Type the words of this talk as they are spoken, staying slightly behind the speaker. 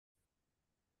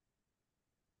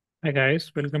Hi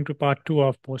guys, welcome to part two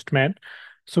of Postman.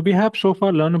 So we have so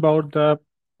far learned about the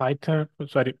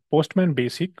Postman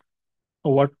basic,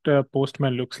 what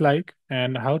Postman looks like,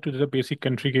 and how to do the basic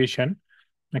configuration.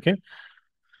 Okay.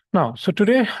 Now, so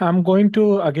today I'm going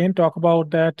to again talk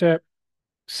about that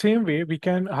same way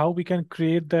how we can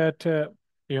create that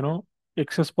you know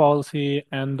access policy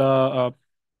and how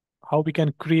we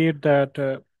can create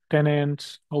that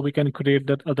tenants, how we can create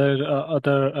that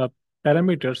other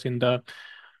parameters in the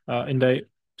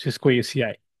Cisco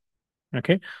ACI.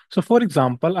 Okay, so for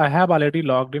example, I have already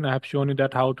logged in. I have shown you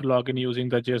that how to log in using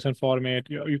the JSON format.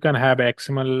 You can have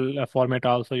XML format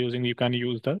also using. You can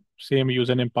use the same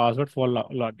username password for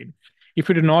login. If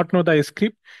you do not know the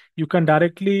script, you can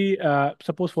directly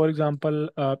suppose, for example,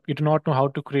 you do not know how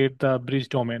to create the bridge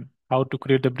domain, how to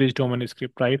create the bridge domain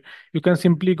script, right? You can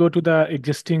simply go to the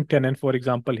existing tenant. For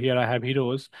example, here I have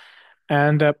heroes,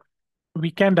 and we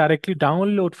can directly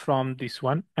download from this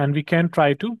one, and we can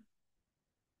try to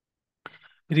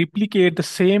replicate the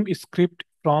same script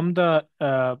from the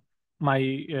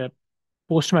my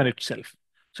Postman itself.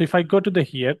 So if I go to the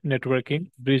here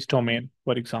networking bridge domain,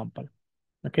 for example,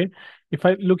 okay, if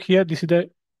I look here, this is the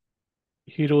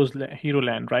hero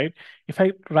land, right? If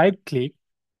I right click,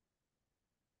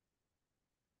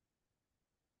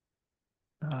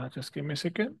 just give me a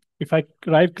second. If I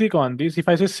right click on this, if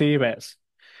I say save as,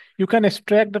 you can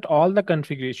extract that all the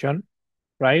configuration,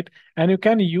 right? And you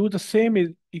can use the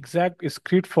same exact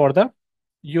script for the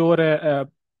your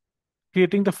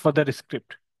creating the further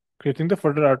script, creating the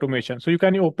further automation. So you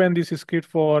can open this script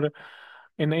for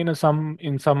in some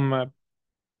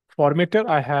formatter.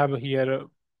 I have here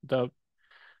the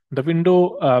the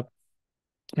window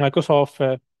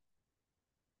Microsoft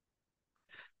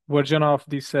version of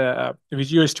this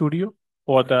Visual Studio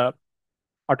for the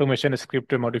automation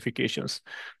script modifications.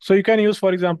 So you can use,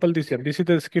 for example, this here. This is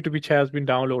the script which has been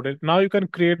downloaded. Now you can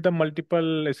create the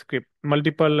multiple script,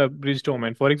 multiple bridge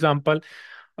domain. For example,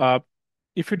 uh,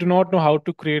 if you do not know how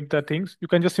to create the things, you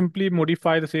can just simply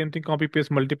modify the same thing, copy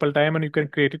paste multiple time, and you can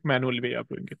create it manually way of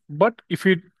doing it. But if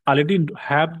you already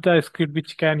have the script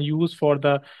which can use for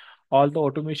the all the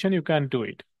automation, you can do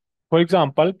it. For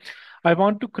example, I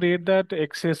want to create that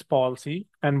access policy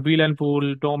and wheel and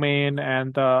pool domain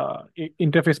and the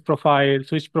interface profile,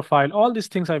 switch profile, all these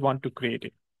things I want to create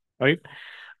it, right?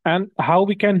 And how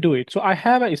we can do it. So I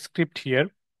have a script here,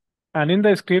 and in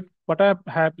the script, what I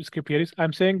have script here is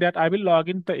I'm saying that I will log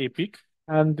in the epic,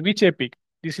 and which epic?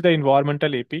 This is the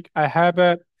environmental epic. I have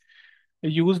a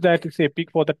use that is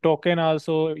epic for the token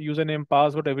also, username,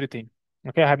 password, everything.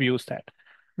 Okay, I have used that.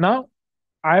 Now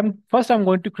I'm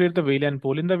going to create the VLAN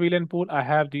pool. In the VLAN pool, I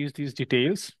have these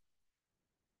details.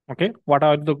 Okay, what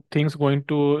are the things going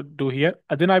to do here?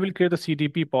 And then I will create the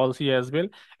CDP policy as well.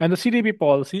 And the CDP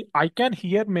policy, I can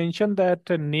here mention that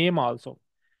name also.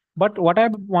 But what I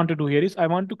want to do here is I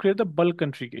want to create the bulk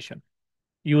configuration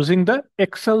using the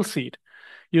Excel sheet.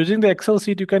 Using the Excel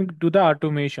sheet, you can do the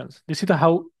automations. This is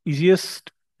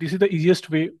the easiest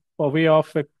way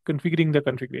of configuring the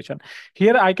configuration.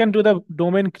 Here I can do the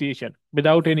domain creation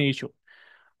without any issue.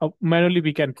 Manually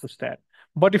we can push that.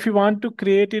 But if you want to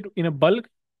create it in a bulk,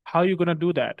 how you gonna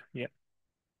do that? Yeah,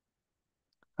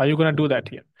 how you gonna do that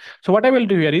here? So what I will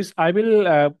do here is I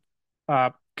will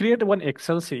create one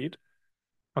Excel sheet.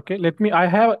 Okay, I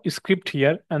have a script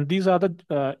here, and these are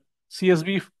the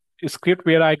CSV script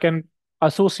where I can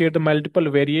associate the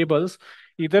multiple variables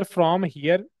either from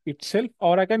here itself,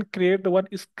 or I can create the one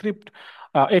script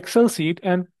Excel sheet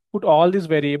and put all these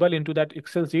variable into that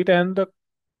Excel sheet and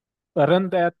run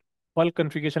that bulk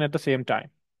configuration at the same time.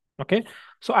 Okay,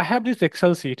 so I have this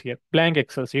Excel sheet here, blank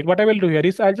Excel sheet. What I will do here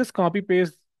is I'll just copy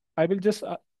paste. I will just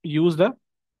use the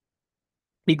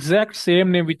exact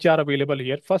same name which are available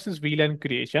here. First is VLAN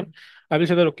creation. I will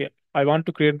say that, okay, I want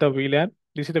to create the VLAN.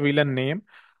 This is the VLAN name.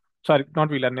 Sorry, not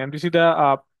VLAN name. This is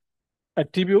the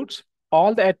attributes.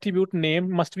 All the attribute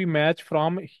name must be matched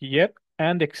from here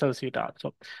and Excel sheet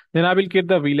also. Then I will get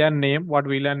the VLAN name, what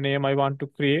VLAN name I want to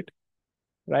create,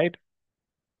 right?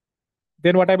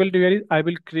 Then what I will do here is I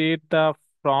will create the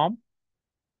from,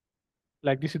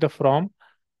 like this is the from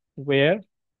where,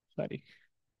 sorry,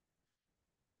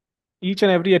 each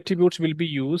and every attributes will be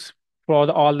used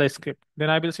for all the script. Then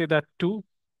I will say that to,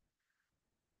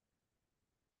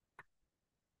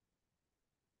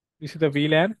 this is the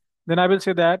VLAN. Then I will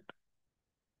say that,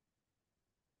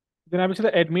 then I will say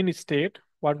the admin state,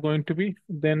 what going to be,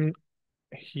 then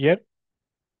here,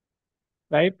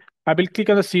 right? I will click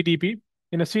on the CDP.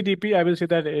 In a CDP, I will say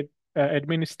that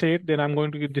admin state, then I'm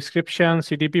going to give description,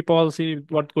 CDP policy,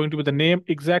 what's going to be the name,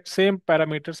 exact same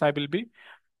parameters I will be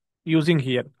using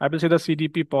here. I will say the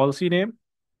CDP policy name.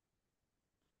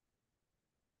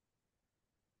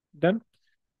 Then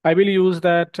I will use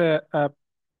that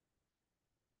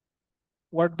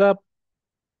what the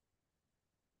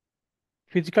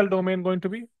physical domain going to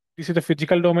be. This is the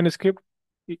physical domain script.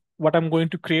 What I'm going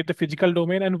to create the physical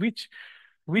domain and which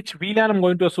VLAN I'm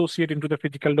going to associate into the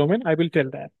physical domain. I will tell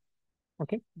that.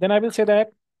 Okay. Then I will say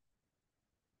that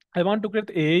I want to create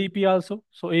AAP also.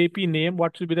 So AAP name,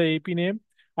 what should be the AAP name?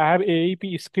 I have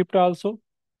AAP script also,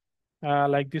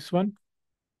 like this one,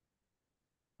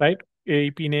 right?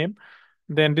 AAP name.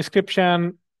 Then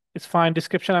description is fine.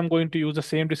 Description, I'm going to use the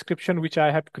same description which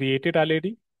I have created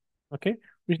already. Okay.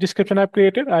 Which description I've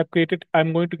created?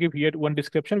 I'm going to give here one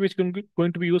description which is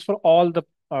going to be used for all the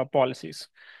policies.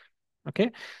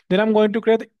 Okay. Then I'm going to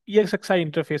create the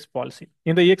EXXI interface policy.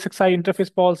 In the EXXI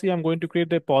interface policy, I'm going to create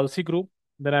the policy group.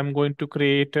 Then I'm going to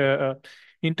create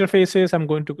interfaces. I'm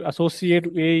going to associate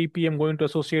AEP. I'm going to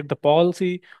associate the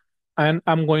policy. And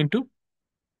I'm going to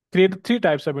create three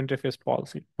types of interface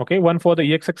policy. Okay. One for the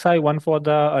EXXI, one for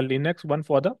the Linux, one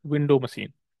for the window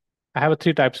machine. I have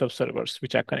three types of servers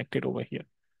which are connected over here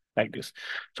like this.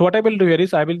 So what I will do here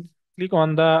is I will click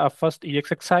on the first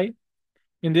EXXI.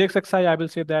 In the EXXI, I will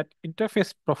say that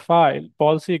interface profile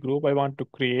policy group I want to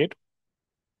create.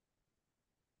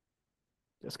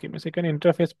 Just give me a second,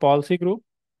 interface policy group.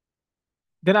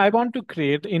 Then I want to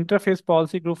create the interface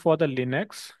policy group for the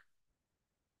Linux.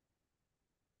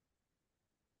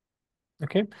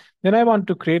 Okay. Then I want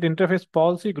to create interface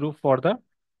policy group for the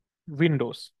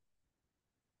Windows.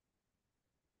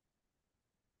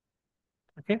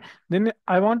 Okay. Then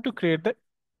I want to create the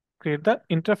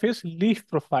interface leaf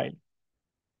profile.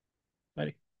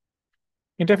 Sorry.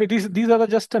 Interface, these are the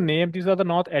just a name, these are the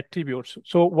not attributes.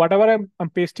 So whatever I'm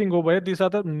pasting over here, these are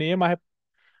the name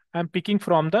I'm picking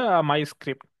from the my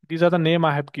script. These are the name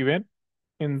I have given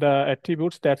in the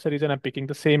attributes. That's the reason I'm picking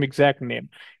the same exact name.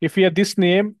 If here this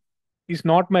name is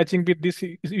not matching with this,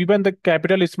 even the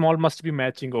capital is small must be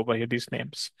matching over here, these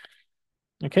names.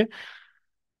 Okay.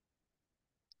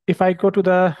 If I go to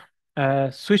the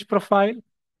switch profile,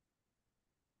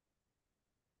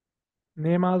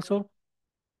 name also,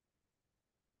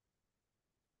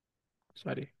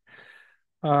 sorry,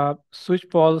 switch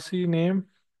policy name,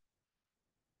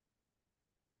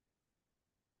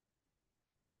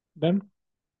 then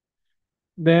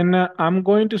I'm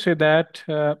going to say that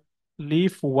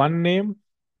leave one name.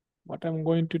 What I'm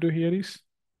going to do here is,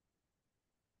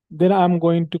 then I'm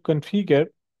going to configure,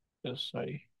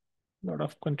 sorry, lot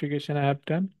of configuration I have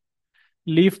done.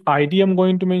 Leaf ID I'm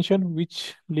going to mention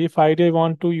which leaf ID I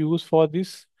want to use for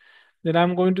this. Then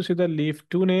I'm going to say the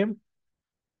leaf2 name.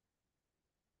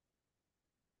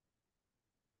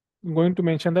 I'm going to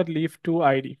mention that leaf2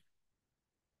 ID.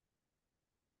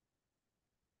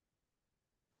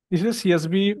 This is a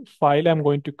CSV file I'm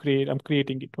going to create. I'm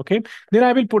creating it. Okay. Then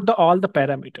I will put all the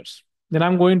parameters. Then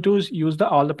I'm going to use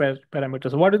all the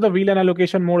parameters. What is the VLAN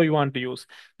allocation mode you want to use?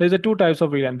 There's a two types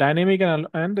of VLAN, dynamic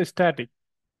and the static.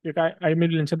 I will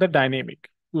mention the dynamic.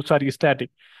 Oh, sorry,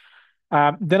 static.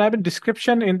 Then I will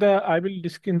description in the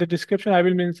in the description I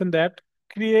will mention that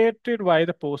created by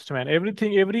the postman.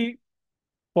 Every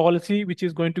policy which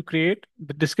is going to create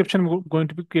the description going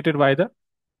to be created by the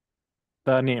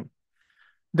name.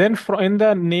 Then in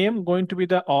the name going to be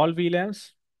the all VLANs.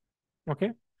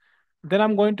 Okay. Then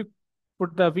I'm going to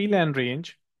put the VLAN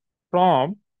range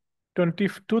from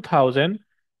 22,000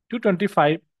 to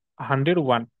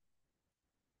 2,501.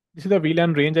 This is the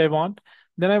VLAN range I want.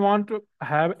 Then I want to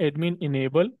have admin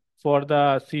enable for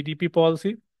the CDP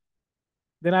policy.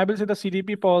 Then I will say the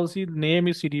CDP policy name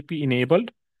is CDP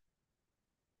enabled.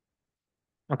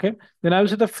 Okay. Then I will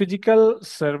say the physical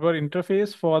server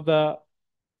interface for the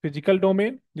physical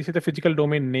domain. This is the physical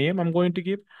domain name I'm going to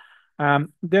give.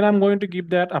 Then I'm going to give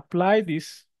that apply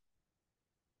this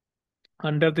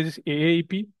under this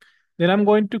AAP. Then I'm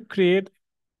going to create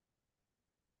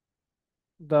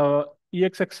the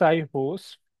EXXI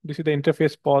host. This is the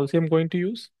interface policy I'm going to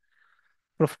use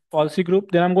for policy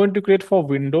group. Then I'm going to create for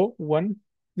window one.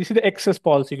 This is the access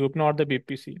policy group, not the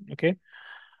BPC. Okay.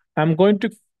 I'm going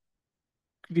to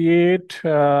create,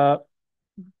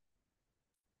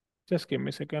 just give me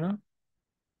a second.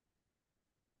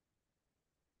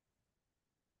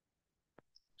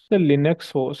 The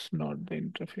Linux host, not the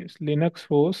interface, Linux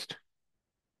host.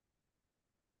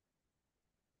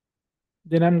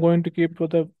 Then I'm going to give for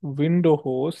the window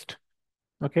host.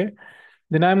 Okay.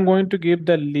 Then I'm going to give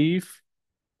the leaf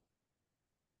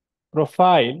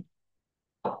profile.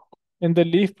 In the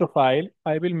leaf profile,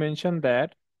 I will mention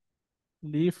that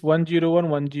leaf 101,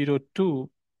 102.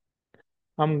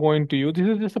 I'm going to use, this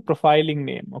is just a profiling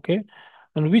name. Okay.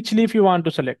 And which leaf you want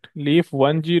to select? Leaf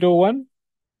 101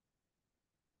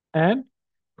 and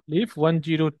leaf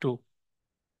 102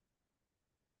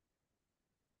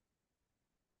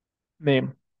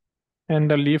 name, and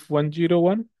the leaf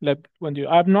 101 left 10.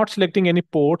 I'm not selecting any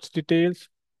ports details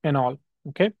and all.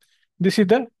 Okay. This is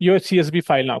the your CSV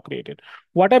file now created.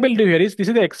 What I will do here is this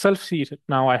is the Excel sheet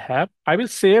now I have. I will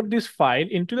save this file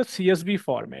into the CSV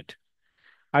format.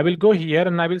 I will go here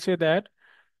and I will say that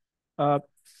uh,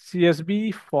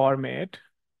 CSV format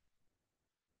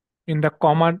in the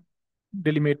comma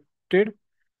delimited.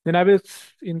 Then I will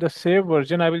in the save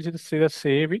version, I will just say that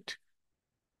save it.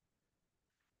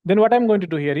 Then what I'm going to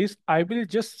do here is I will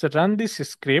just run this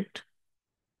script,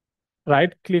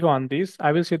 right click on this.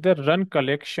 I will say the run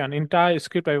collection, entire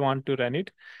script I want to run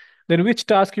it. Then which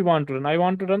task you want to run? I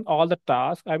want to run all the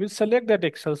tasks. I will select that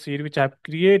Excel sheet which I've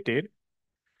created,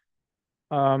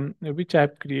 which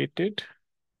I've created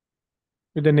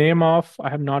with the name of, I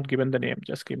have not given the name.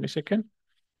 Just give me a second.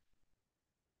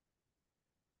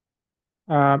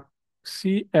 Uh,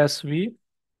 CSV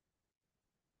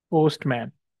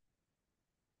Postman.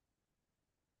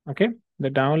 Okay, the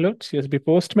download CSV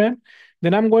Postman.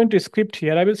 Then I'm going to script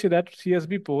here. I will see that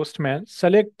CSV Postman,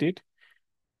 select it,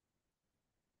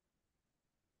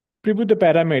 preview the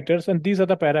parameters, and these are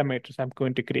the parameters I'm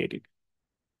going to create it.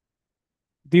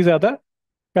 These are the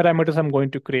parameters I'm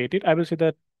going to create it. I will see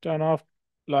the turn off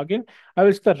login. I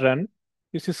will see the run.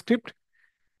 This is script.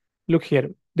 Look here.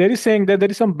 There is saying that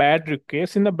there is some bad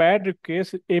request. In the bad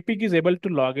request, APIC is able to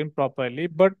log in properly,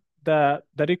 but the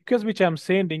request which I'm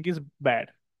sending is bad.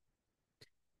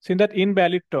 So in that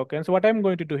invalid token. So what I'm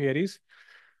going to do here is,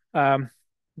 um,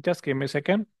 just give me a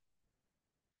second.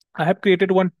 I have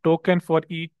created one token for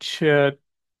each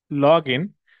login.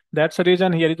 That's the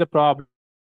reason here is a problem.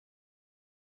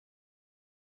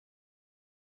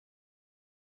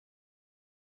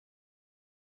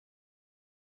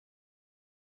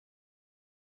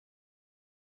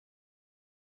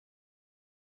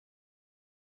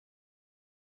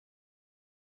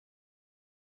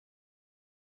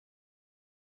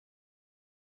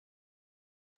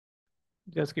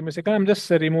 Just give me a second. I'm just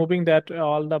removing that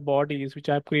all the bodies which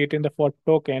I've created in the for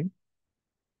token.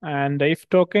 And if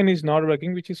token is not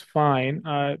working, which is fine,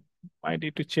 I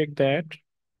need to check that.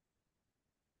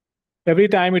 Every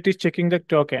time it is checking the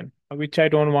token, which I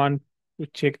don't want to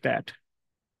check that.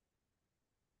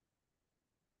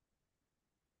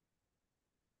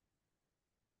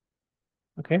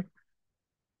 Okay.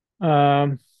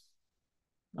 Um,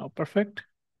 Now perfect.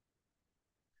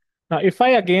 Now if I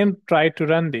again try to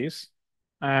run this,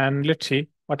 and let's see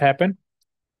what happened.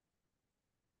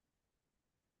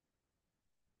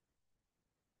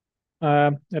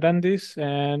 Run this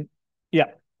and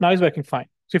yeah, now it's working fine.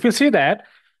 So if you see that,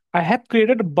 I have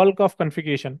created a bulk of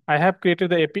configuration. I have created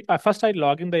the epic. First, I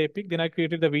log in the epic, then I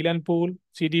created the VLAN pool,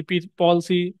 CDP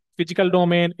policy, physical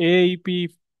domain,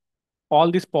 AEP,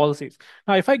 all these policies.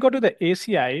 Now, if I go to the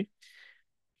ACI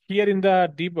here in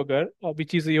the debugger,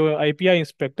 which is your API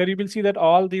inspector, you will see that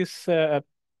all this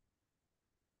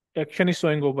action is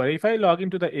showing over. If I log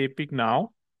into the epic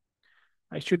now,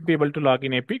 I should be able to log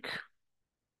in epic.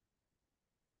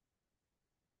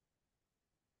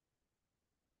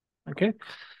 Okay,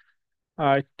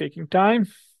 taking time.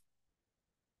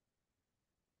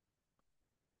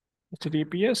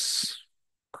 HTTPS.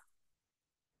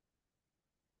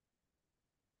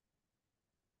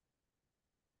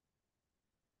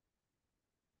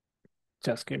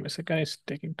 Just give me a second. It's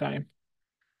taking time.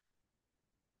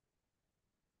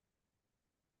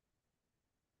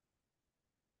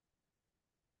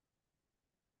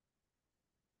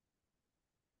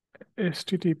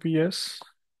 HTTPS.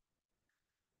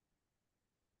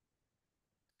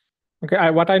 Okay,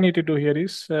 what I need to do here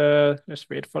is just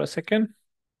wait for a second.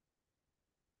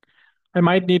 I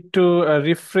might need to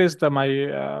refresh my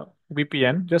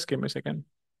VPN. Just give me a second.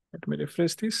 Let me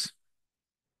refresh this.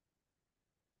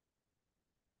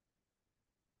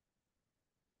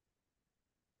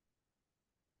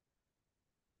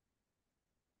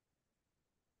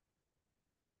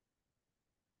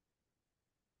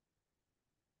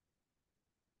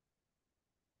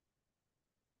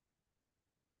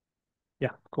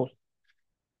 Yeah, cool.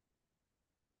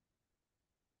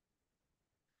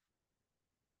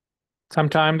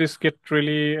 Sometimes this get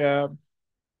really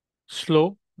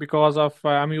slow because of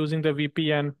I'm using the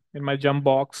VPN in my jump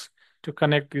box to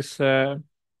connect this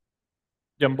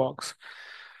jump box.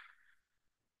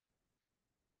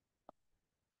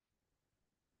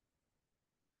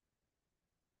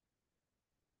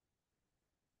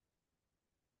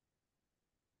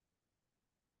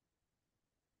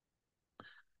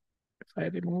 If I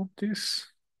remove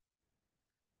this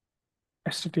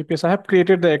HTTPS, I have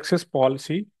created the access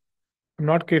policy. I've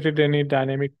not created any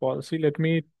dynamic policy. Let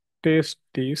me test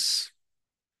this.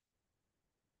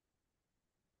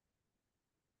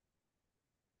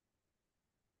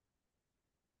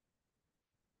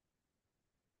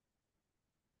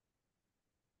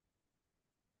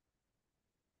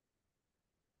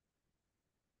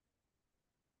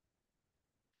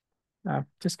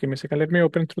 Just give me a second. Let me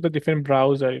open through the different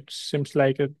browser. It seems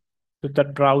like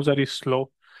that browser is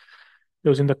slow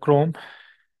using the Chrome.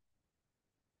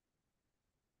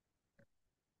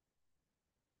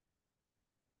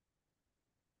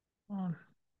 Uh,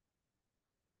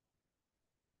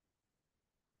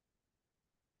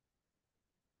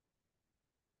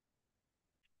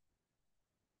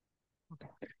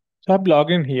 So I've logged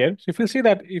in here. So if you see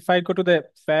that if I go to the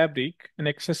fabric and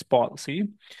access policy,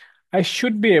 I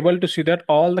should be able to see that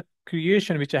all the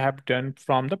creation which I have done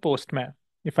from the Postman.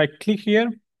 If I click here,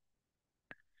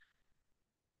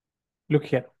 look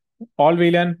here, all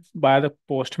VLAN by the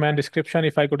Postman description.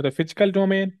 If I go to the physical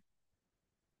domain,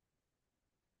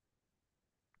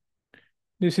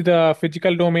 this is the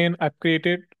physical domain I've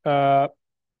created.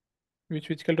 Which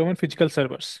physical domain? Physical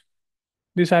servers.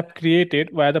 This I've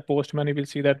created via the Postman. You will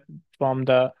see that from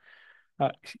the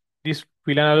uh, this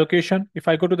VLAN allocation. If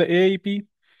I go to the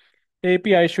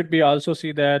API should be also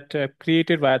see that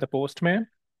created via the Postman.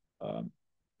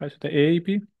 That's the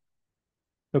AEP.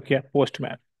 Look here,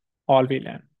 Postman, all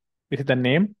VLAN. This is the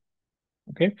name.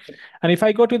 Okay. And if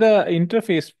I go to the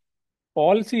interface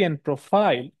policy and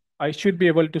profile, I should be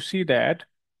able to see that.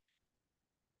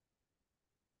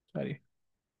 Sorry,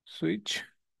 switch.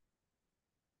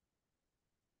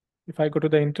 If I go to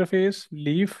the interface,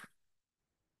 leave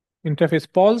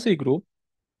interface policy group,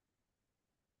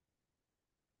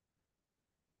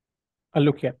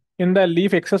 look here. In the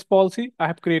leaf access policy, I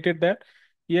have created that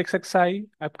EXXI,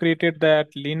 I've created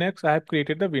that Linux, I have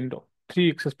created the window.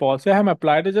 Three access policy. I have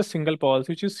applied as a single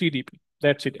policy, which is CDP.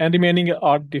 That's it. And remaining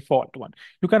are default one.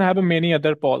 You can have many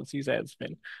other policies as well.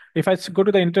 If I go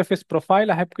to the interface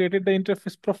profile, I have created the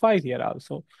interface profile here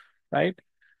also, right?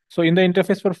 So in the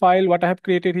interface profile, what I have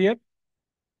created here,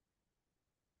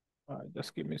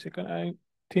 just give me a second. I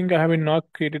think I have not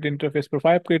created interface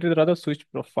profile. I've created rather switch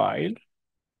profile.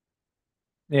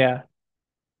 Yeah.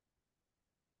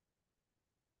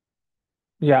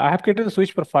 Yeah, I have created a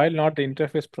switch profile, not the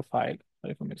interface profile.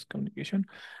 Sorry for miscommunication.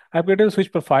 I've created a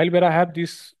switch profile where I have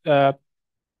these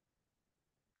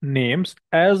names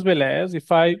as well as if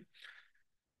I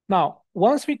now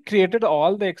once we created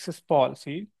all the access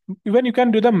policy, even you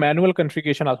can do the manual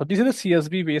configuration also. This is the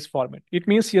CSV base format. It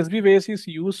means CSV base is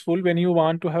useful when you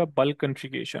want to have a bulk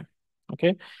configuration.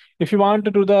 Okay, if you want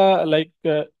to do the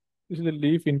this is the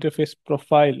leaf interface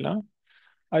profile. Now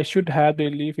I should have the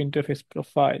leaf interface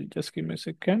profile. Just give me a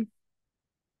second.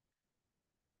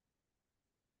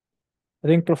 I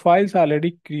think profiles are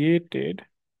already created.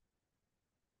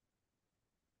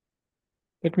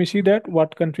 Let me see that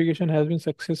what configuration has been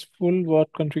successful,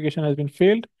 what configuration has been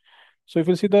failed. So if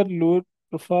you see that load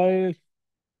profile,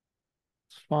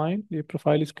 it's fine. The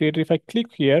profile is created. If I click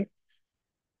here,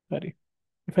 sorry,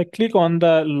 if I click on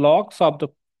the logs of the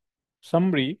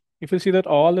summary, if you see that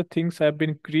all the things have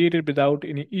been created without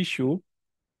any issue,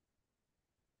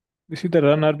 this is the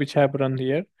runner which I have run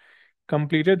here,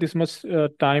 completed this much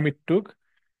time it took.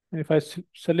 And if I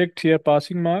select here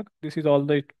passing mark, this is all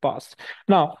that it passed.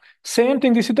 Now, same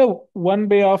thing, this is the one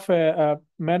way of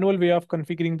manual way of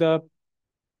configuring the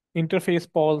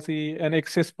interface policy and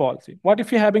access policy. What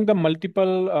if you're having the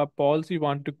multiple policy you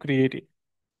want to create it?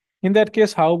 In that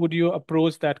case, how would you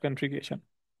approach that configuration?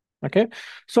 Okay,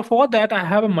 so for that, I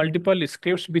have a multiple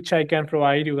scripts which I can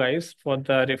provide you guys for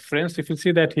the reference. If you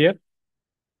see that here,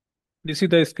 this is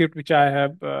the script which I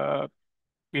have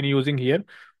been using here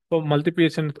for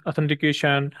multiplication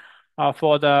authentication,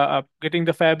 for the getting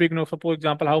the fabric. For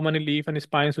example, how many leaf and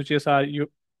spine switches are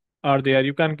there?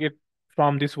 You can get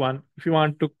from this one. If you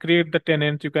want to create the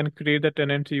tenant, you can create the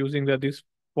tenant using this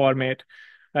format,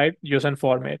 right? JSON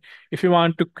format. If you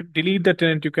want to delete the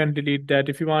tenant, you can delete that.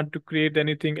 If you want to create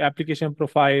anything, application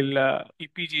profile,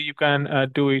 EPG, you can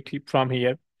do it from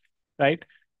here, right?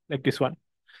 Like this one.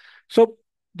 So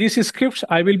these scripts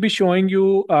I will be showing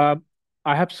you.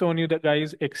 I have shown you the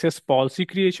guys access policy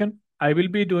creation. I will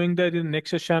be doing that in the next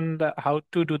session, how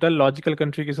to do the logical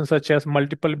configuration such as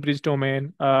multiple bridge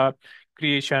domain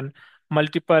creation,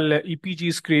 multiple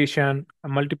EPGs creation,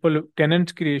 multiple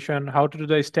tenants creation, how to do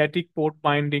the static port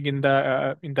binding in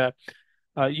the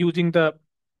using the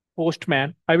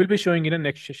Postman. I will be showing in the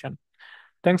next session.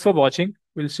 Thanks for watching.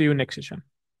 We'll see you next session.